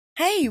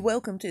Hey,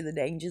 welcome to the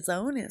Danger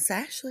Zone. It's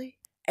Ashley.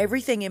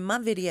 Everything in my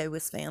video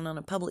was found on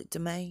a public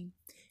domain,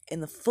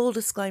 and the full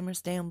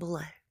disclaimer's down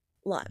below.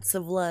 Lots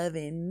of love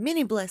and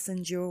many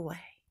blessings your way.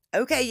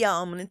 Okay,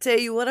 y'all, I'm going to tell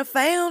you what I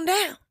found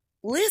out.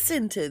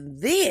 Listen to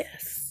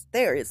this.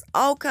 There is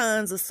all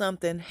kinds of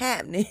something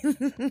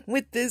happening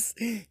with this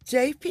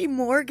JP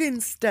Morgan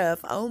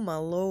stuff. Oh, my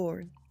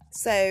Lord.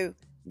 So,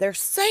 they're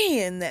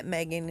saying that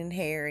Meghan and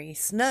Harry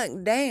snuck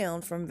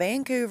down from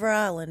Vancouver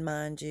Island,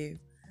 mind you,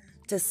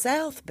 to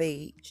South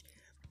Beach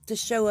to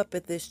show up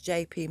at this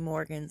JP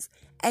Morgan's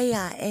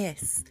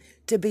AIS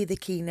to be the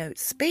keynote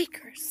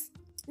speakers.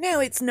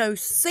 Now, it's no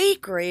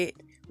secret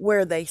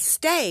where they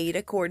stayed,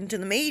 according to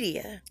the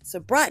media. So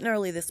bright and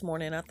early this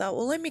morning, I thought,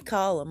 well, let me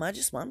call them.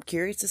 I'm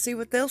curious to see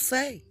what they'll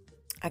say.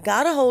 I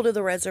got a hold of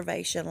the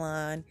reservation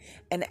line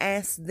and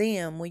asked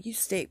them, will you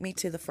stick me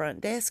to the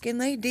front desk?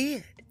 And they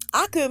did.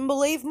 I couldn't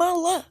believe my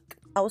luck.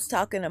 I was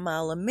talking a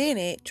mile a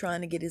minute,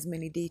 trying to get as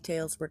many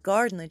details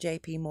regarding the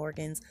JP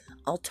Morgan's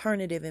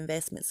Alternative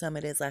Investment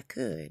Summit as I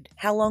could.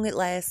 How long it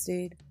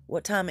lasted,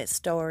 what time it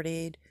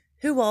started,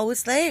 who all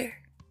was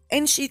there.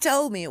 And she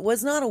told me it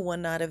was not a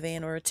one-night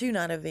event or a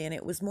two-night event,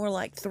 it was more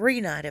like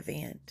three-night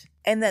event.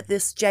 And that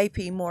this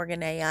JP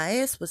Morgan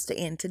AIS was to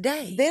end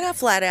today. Then I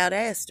flat out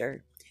asked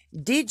her,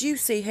 did you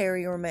see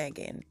Harry or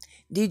Meghan?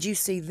 Did you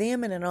see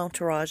them in an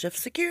entourage of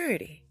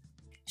security?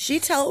 She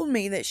told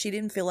me that she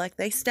didn't feel like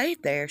they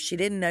stayed there. She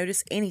didn't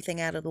notice anything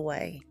out of the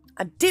way.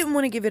 I didn't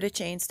want to give it a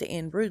chance to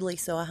end brutally,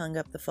 so I hung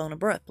up the phone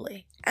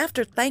abruptly.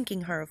 After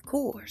thanking her, of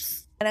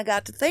course. And I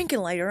got to thinking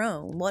later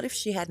on, what if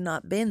she had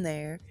not been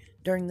there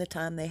during the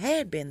time they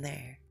had been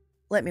there?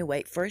 Let me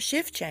wait for a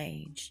shift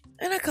change.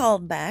 And I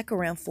called back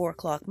around 4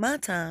 o'clock my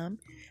time,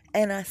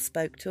 and I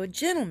spoke to a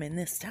gentleman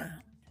this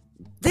time.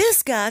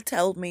 This guy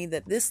told me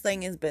that this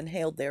thing has been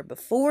held there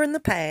before in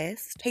the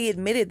past. He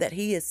admitted that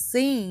he has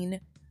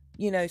seen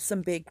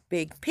some big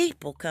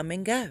people come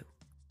and go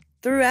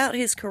throughout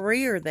his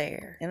career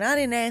there. And I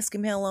didn't ask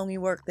him how long he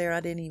worked there. I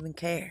didn't even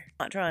care.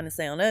 Not trying to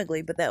sound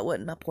ugly, but that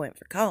wasn't my point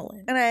for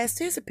calling. And I asked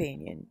his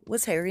opinion.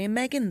 Was Harry and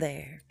Meghan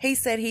there? He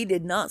said he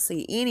did not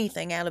see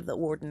anything out of the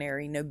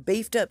ordinary. No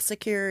beefed up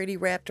security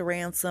wrapped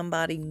around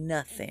somebody.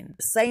 Nothing.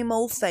 Same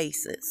old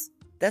faces.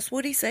 That's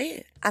what he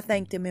said. I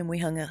thanked him and we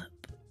hung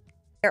up.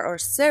 There are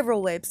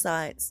several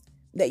websites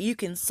that you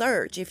can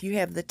search if you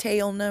have the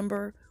tail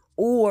number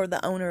or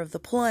the owner of the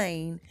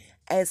plane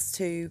as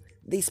to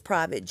these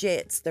private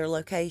jets, their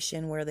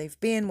location, where they've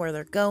been, where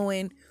they're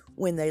going,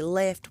 when they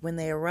left, when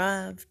they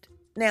arrived.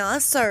 Now, I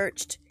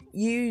searched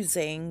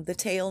using the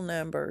tail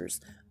numbers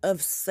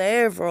of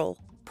several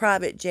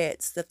private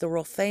jets that the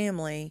royal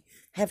family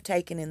have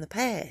taken in the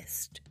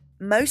past.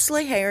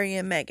 Mostly Harry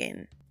and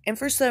Meghan. And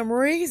for some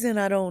reason,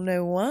 I don't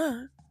know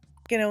why,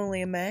 I can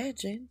only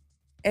imagine,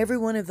 every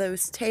one of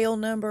those tail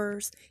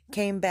numbers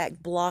came back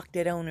blocked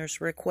at owner's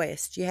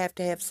request. You have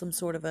to have some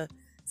sort of a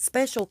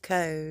special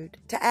code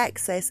to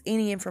access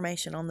any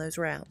information on those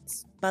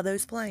routes by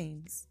those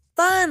planes.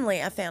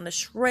 Finally, I found a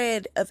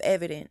shred of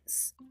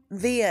evidence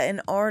via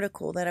an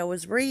article that I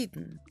was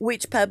reading,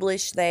 which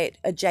published that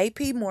a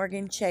JP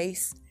Morgan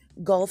Chase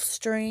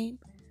Gulfstream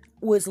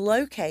was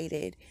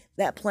located.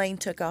 That plane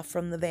took off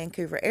from the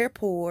Vancouver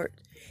airport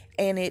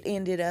and it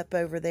ended up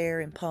over there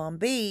in Palm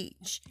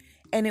Beach.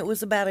 And it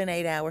was about an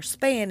 8-hour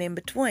span in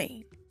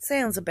between.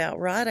 Sounds about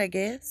right, I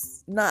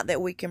guess. Not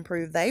that we can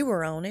prove they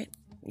were on it,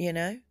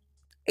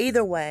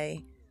 Either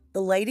way, the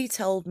lady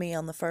told me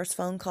on the first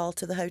phone call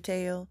to the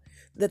hotel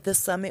that the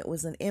summit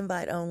was an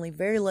invite-only,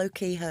 very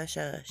low-key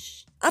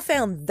hush-hush. I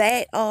found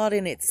that odd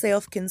in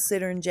itself,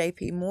 considering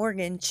JP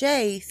Morgan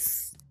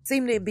Chase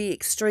seemed to be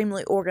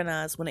extremely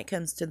organized when it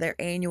comes to their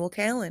annual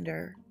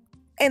calendar.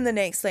 And the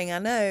next thing I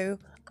know,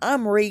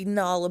 I'm reading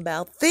all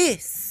about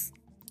this.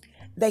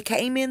 They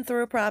came in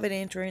through a private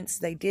entrance,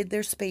 they did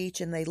their speech,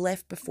 and they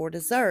left before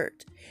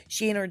dessert.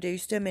 She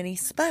introduced him and he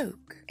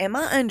spoke. Am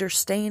I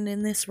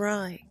understanding this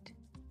right?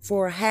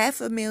 For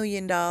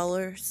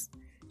 $500,000,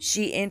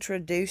 she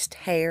introduced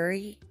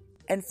Harry,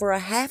 and for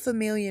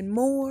 $500,000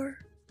 more,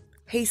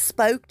 he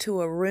spoke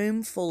to a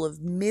room full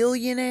of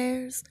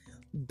millionaires,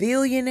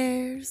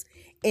 billionaires,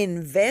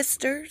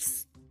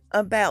 investors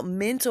about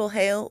mental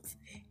health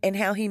and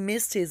how he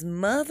missed his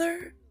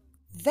mother?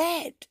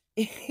 That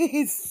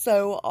is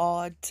so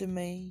odd to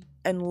me.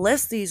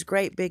 Unless these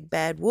great big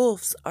bad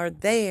wolves are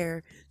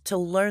there to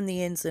learn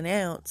the ins and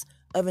outs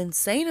of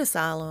insane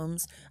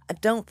asylums, I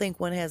don't think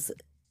one has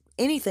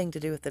anything to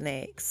do with the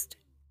next.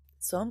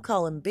 So I'm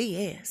calling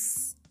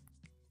BS.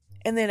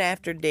 And then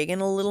after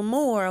digging a little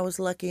more, I was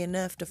lucky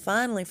enough to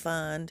finally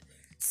find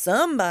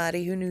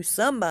somebody who knew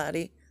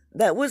somebody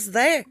that was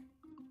there.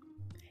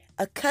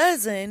 A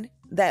cousin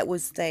that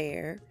was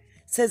there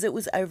says it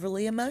was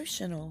overly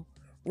emotional,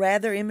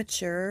 rather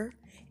immature,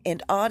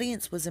 and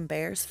audience was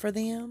embarrassed for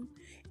them.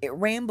 It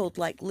rambled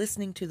like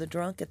listening to the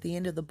drunk at the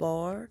end of the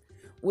bar,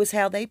 was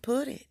how they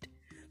put it.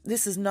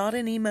 This is not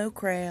an emo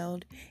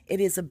crowd, it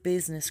is a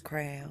business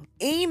crowd.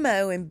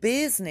 Emo and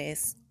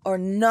business are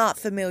not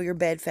familiar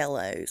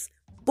bedfellows.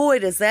 Boy,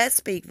 does that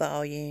speak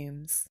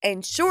volumes.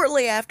 And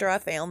shortly after I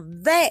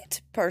found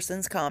that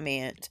person's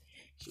comment,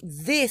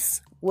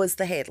 this was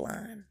the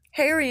headline.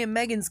 Harry and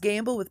Meghan's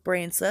gamble with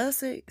Brand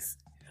Sussex.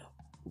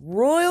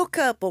 Royal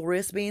couple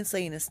risks being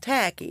seen as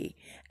tacky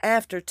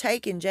after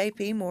taking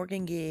JP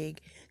Morgan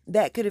gig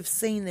that could have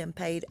seen them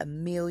paid $1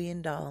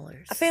 million.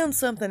 I found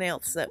something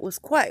else that was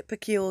quite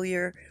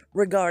peculiar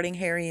regarding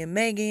Harry and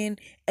Meghan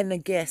and the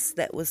guest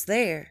that was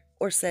there,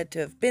 or said to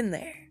have been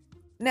there.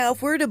 Now,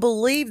 if we're to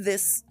believe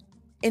this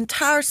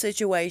entire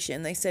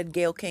situation, they said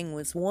Gayle King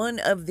was one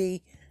of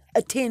the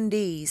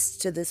attendees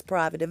to this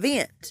private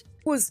event.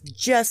 It was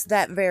just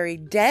that very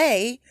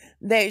day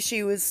that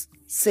she was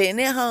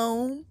sitting at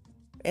home.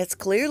 It's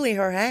clearly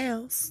her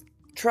house,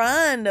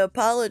 trying to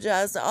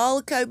apologize to all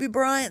of Kobe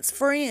Bryant's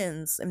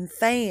friends and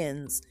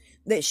fans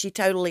that she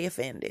totally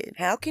offended.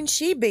 How can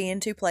she be in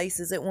two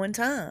places at one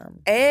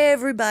time?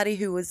 Everybody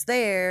who was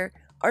there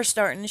are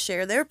starting to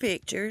share their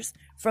pictures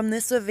from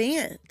this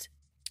event.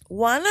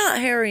 Why not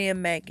Harry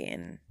and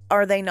Meghan?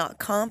 Are they not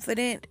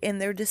confident in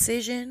their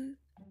decision?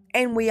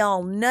 And we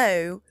all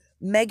know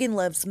Meghan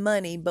loves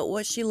money, but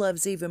what she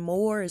loves even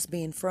more is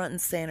being front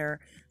and center.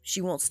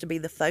 She wants to be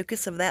the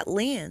focus of that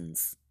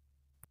lens.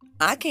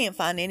 I can't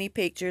find any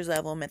pictures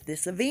of them at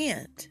this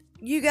event.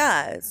 You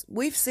guys,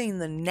 we've seen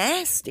the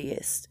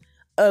nastiest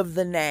of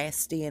the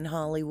nasty in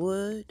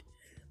Hollywood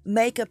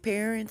make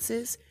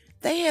appearances.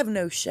 They have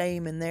no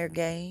shame in their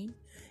game,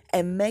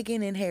 and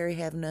Meghan and Harry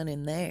have none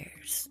in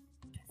theirs.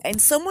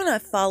 And someone I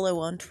follow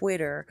on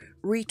Twitter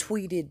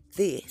retweeted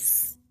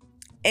this.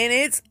 And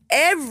it's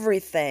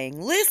everything.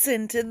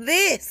 Listen to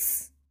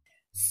this.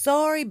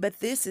 Sorry, but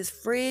this is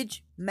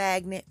fridge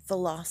magnet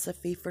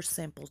philosophy for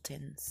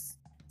simpletons.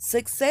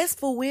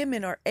 Successful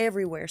women are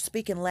everywhere,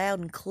 speaking loud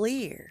and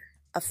clear.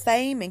 A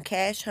fame and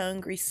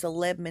cash-hungry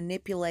celeb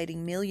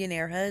manipulating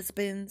millionaire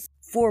husbands.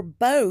 For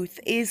both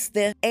is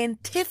the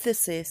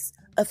antithesis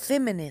of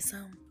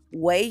feminism.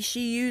 Way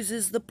she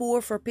uses the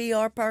poor for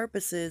PR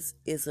purposes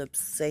is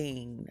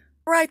obscene.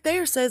 Right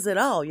there says it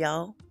all,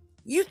 y'all.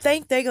 You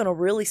think they're gonna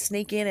really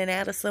sneak in and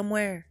out of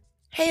somewhere?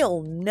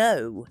 Hell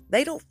no.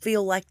 They don't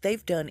feel like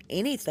they've done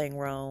anything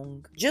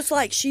wrong. Just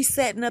like she's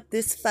setting up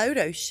this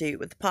photo shoot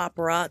with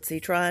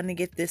paparazzi trying to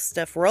get this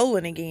stuff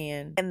rolling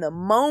again. And the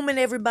moment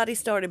everybody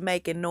started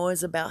making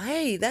noise about,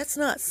 hey, that's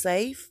not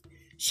safe.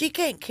 She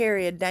can't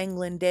carry a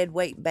dangling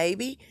deadweight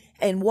baby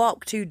and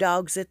walk two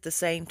dogs at the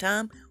same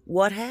time.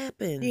 What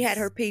happened? She had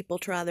her people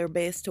try their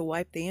best to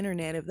wipe the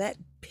internet of that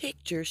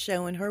picture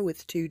showing her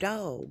with two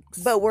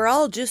dogs. But we're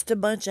all just a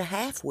bunch of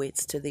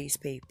half-wits to these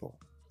people.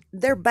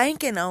 They're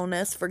banking on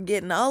us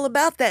forgetting all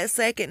about that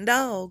second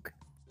dog.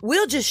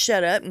 We'll just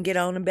shut up and get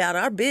on about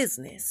our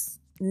business.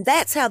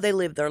 That's how they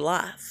live their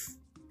life.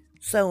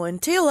 So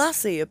until I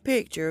see a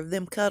picture of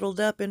them cuddled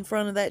up in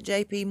front of that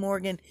JP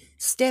Morgan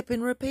step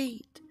and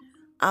repeat,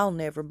 I'll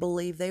never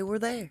believe they were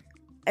there.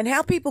 And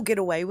how people get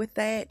away with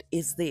that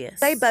is this.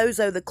 Say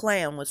Bozo the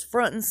Clown was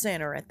front and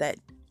center at that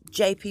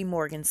JP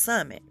Morgan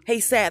summit. He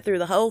sat through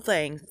the whole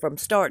thing from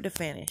start to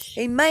finish.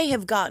 He may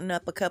have gotten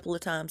up a couple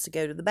of times to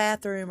go to the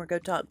bathroom or go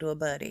talk to a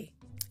buddy.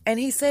 And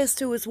he says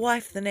to his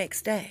wife the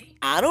next day,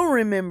 I don't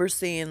remember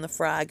seeing the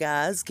Fry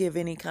Guys give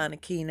any kind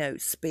of keynote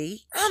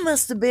speech. I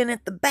must have been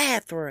at the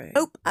bathroom.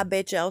 Nope, I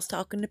bet y'all was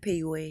talking to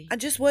Pee-wee. I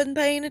just wasn't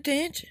paying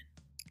attention.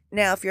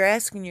 Now, if you're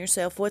asking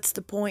yourself, what's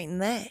the point in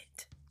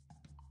that?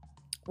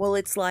 Well,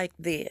 it's like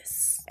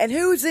this. And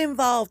who's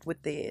involved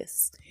with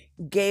this?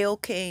 Gayle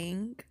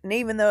King. And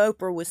even though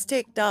Oprah was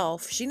ticked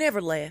off, she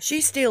never left.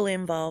 She's still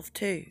involved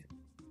too.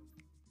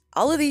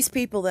 All of these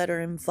people that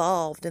are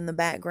involved in the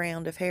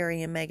background of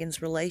Harry and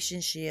Meghan's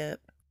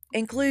relationship,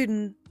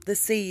 including the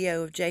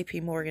CEO of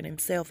JP Morgan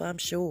himself, I'm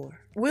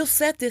sure, will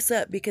set this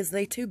up because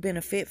they too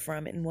benefit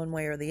from it in one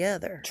way or the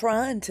other.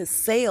 Trying to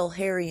sell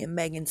Harry and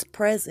Meghan's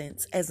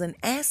presence as an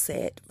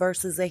asset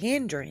versus a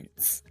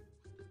hindrance.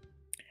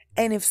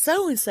 And if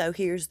so-and-so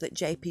hears that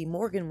JP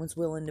Morgan was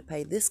willing to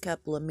pay this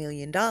couple $1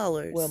 million,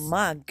 well,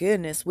 my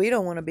goodness, we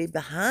don't want to be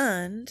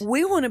behind.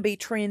 We want to be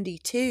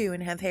trendy too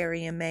and have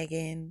Harry and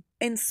Meghan.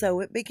 And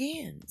so it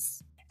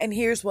begins. And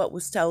here's what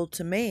was told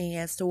to me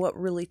as to what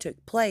really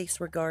took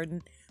place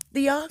regarding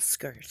the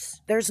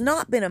Oscars. There's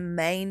not been a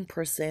main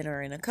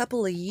presenter in a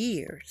couple of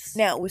years.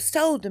 Now, it was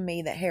told to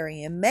me that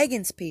Harry and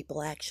Meghan's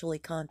people actually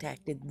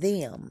contacted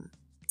them,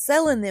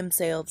 selling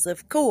themselves,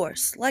 of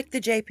course, like the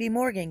JP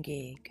Morgan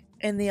gig.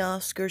 And the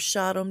Oscars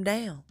shot them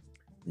down.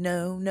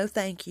 No, no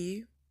thank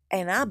you.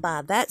 And I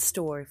buy that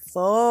story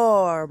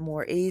far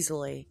more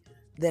easily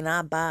than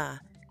I buy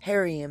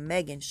Harry and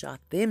Meghan shot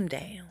them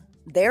down.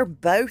 They're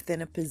both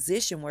in a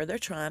position where they're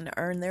trying to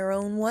earn their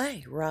own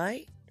way,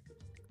 right?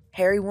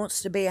 Harry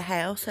wants to be a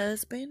house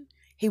husband.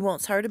 He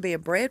wants her to be a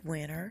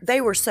breadwinner.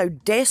 They were so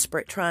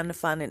desperate trying to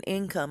find an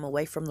income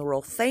away from the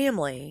royal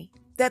family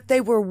that they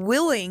were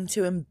willing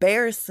to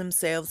embarrass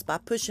themselves by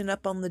pushing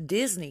up on the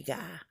Disney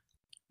guy.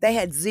 They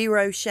had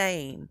zero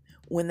shame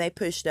when they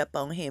pushed up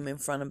on him in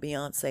front of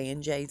Beyonce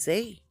and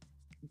Jay-Z,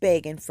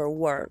 begging for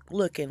work,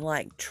 looking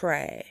like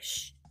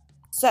trash.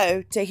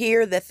 So, to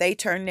hear that they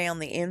turned down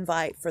the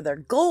invite for their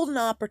golden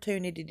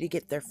opportunity to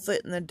get their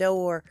foot in the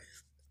door,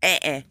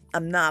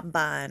 I'm not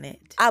buying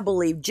it. I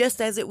believe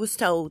just as it was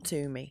told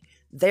to me.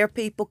 Their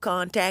people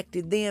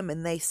contacted them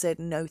and they said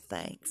no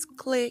thanks.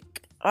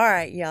 Click.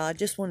 Alright, y'all, I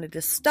just wanted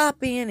to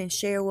stop in and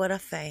share what I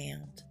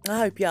found. I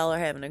hope y'all are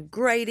having a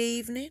great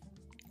evening,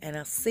 and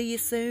I'll see you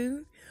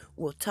soon.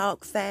 We'll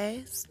talk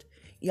fast.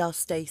 Y'all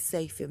stay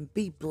safe and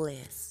be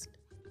blessed.